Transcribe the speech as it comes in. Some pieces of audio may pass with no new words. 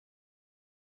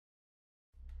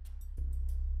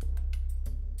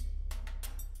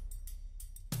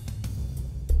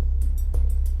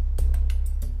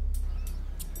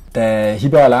Da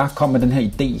Hiba og Alaa kom med den her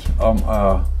idé om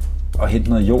at hente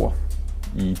noget jord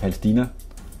i Palæstina,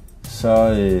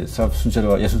 så synes jeg,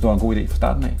 det var en god idé fra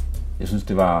starten af. Jeg synes,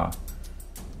 det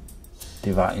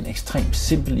var en ekstremt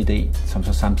simpel idé, som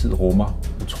så samtidig rummer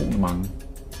utrolig mange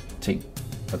ting.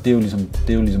 Og det er jo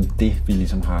ligesom det, vi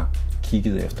ligesom har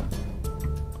kigget efter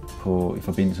i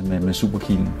forbindelse med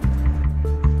Superkilen.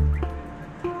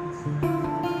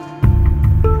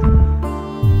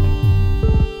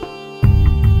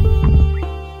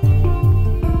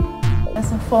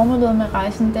 Altså formålet med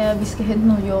rejsen, det er, at vi skal hente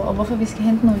noget jord. Og hvorfor vi skal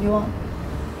hente noget jord?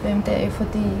 Det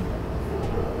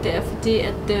er fordi,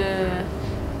 at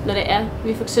når det er,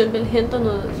 vi for eksempel henter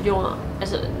noget jord,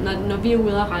 altså når vi er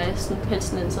ude at rejse,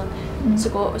 palæstinenser,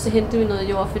 så henter vi noget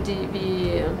jord, fordi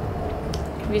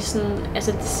vi sådan,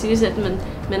 altså det siges, at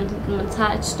man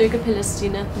tager et stykke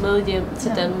Palæstina med hjem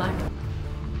til Danmark.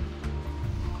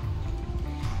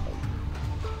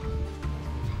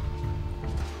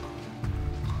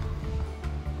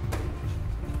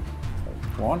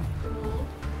 Godmorgen.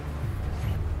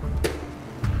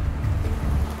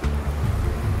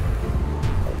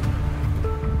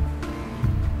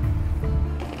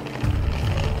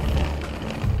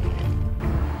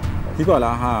 Hiba og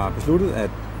Alaa har besluttet, at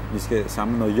vi skal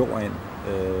samle noget jord ind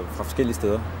fra forskellige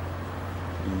steder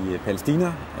i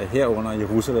Palæstina, herunder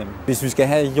Jerusalem. Hvis vi skal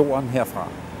have jorden herfra,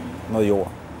 noget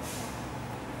jord,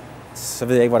 så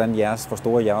ved jeg ikke, hvor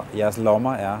store jeres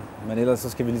lommer er. Men ellers så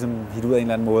skal vi ligesom hitte ud af en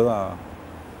eller anden måde at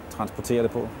transportere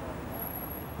det på.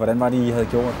 Hvordan var det, I havde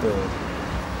gjort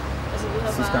Altså vi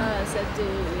har bare sat det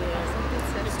i...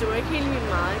 Det var ikke helt vildt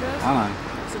meget, ikke også? Nej.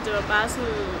 Så det var bare sådan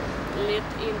lidt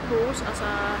i en pose, og så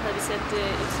havde vi sat det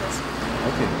i tasken.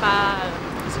 Okay. Bare...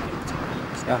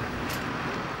 Ja.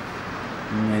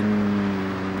 Men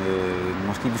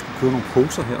måske vi skulle købe nogle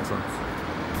poser her så.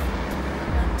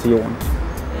 Til jorden.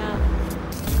 Ja.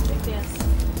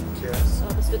 Cheers.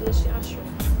 Og hvis vi den شاشو.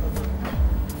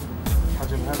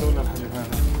 الحجم هذا ولا الحجم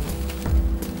هذا؟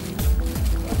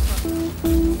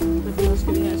 Men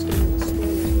måske det her skal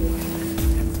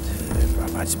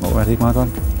bare de små, er det ikke meget godt?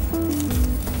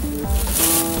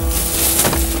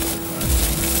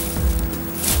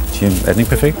 Jim, er den ikke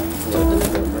perfekt? Ja.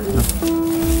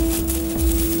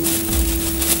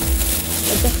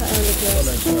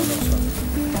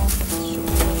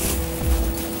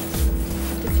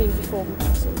 Det er fint, vi får dem.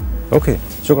 Okay,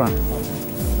 shukran.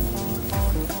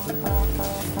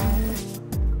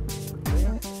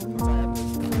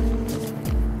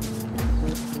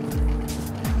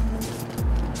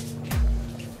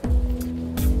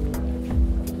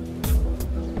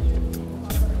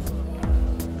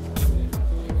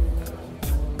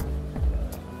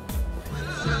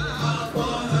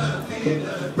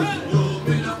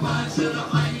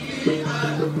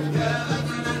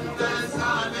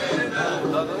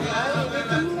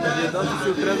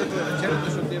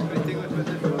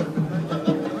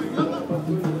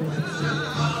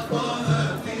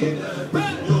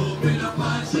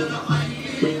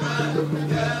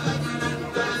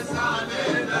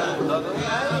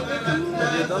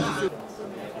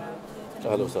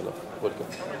 Hello, Salah. Welcome.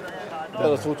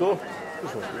 Hello, Toke.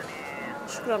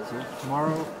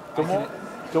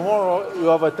 Tomorrow you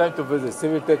have a time to visit,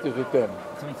 7:30 to 10.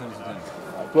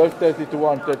 12:30 to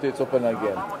 1:30 it's open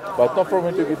again. But not for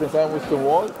me to get inside with the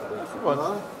wall.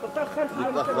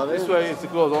 This way it's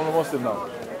closed, almost now.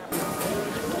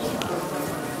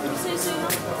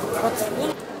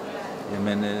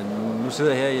 Jamen, nu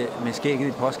sidder jeg her med skægget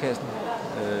i postkassen,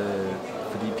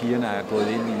 fordi pigerne er gået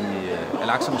ind i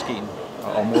Al-Aqsa-moskeen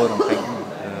og området omkring den.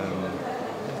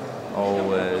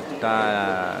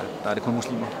 Der er det kun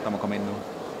muslimer, der må komme ind nu.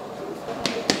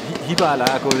 Hiba og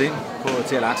Alaa er gået ind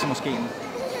til Al-Aqsa-moskeen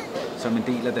som en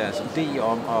del af deres idé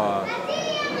om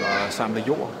at samle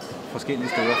jord forskellige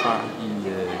steder fra i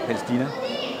Palæstina.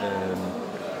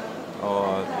 Og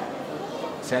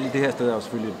særligt det her sted er jo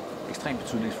selvfølgelig ekstremt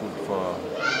betydningsfuldt for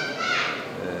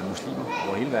muslimer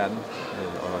over hele verden,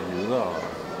 og jøder og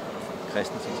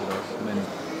kristne sådan set også.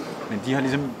 Men de har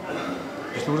ligesom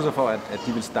besluttet sig for, at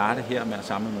de vil starte her med at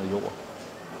samle noget jord.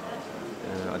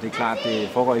 Og det er klart, det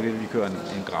foregår ikke, at vi kører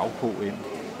en gravko ind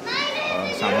og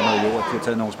samler noget jord. De har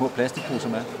taget nogle små plastikposer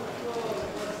med,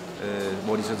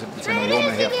 hvor de så tager noget jord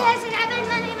med herfra,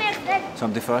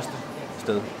 som det første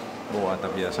sted, hvor der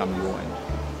bliver samlet jord ind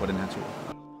på den her tur.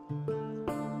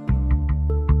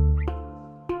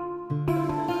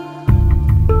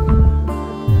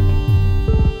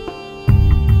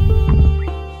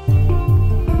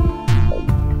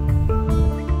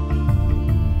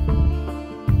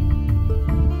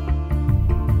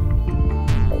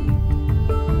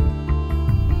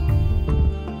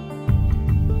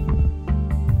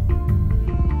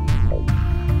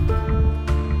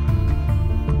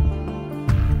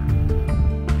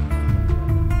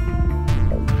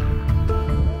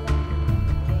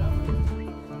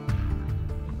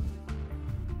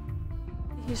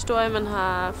 historier, man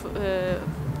har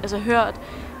hørt.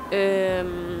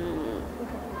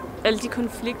 Alle de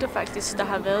konflikter faktisk, der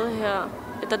har været her.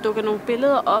 Der dukker nogle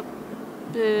billeder op.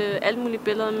 Alle mulige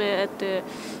billeder med, at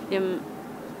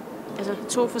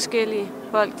to forskellige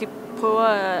folk, de prøver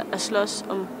at slås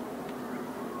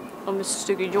om et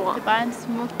stykke jord. Det er bare en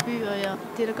smuk by, og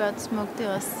det, der gør det smukt, det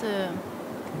er også...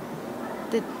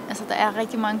 der er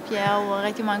rigtig mange bjerge og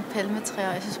rigtig mange palmetræer,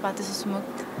 og jeg synes bare, det er så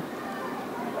smukt.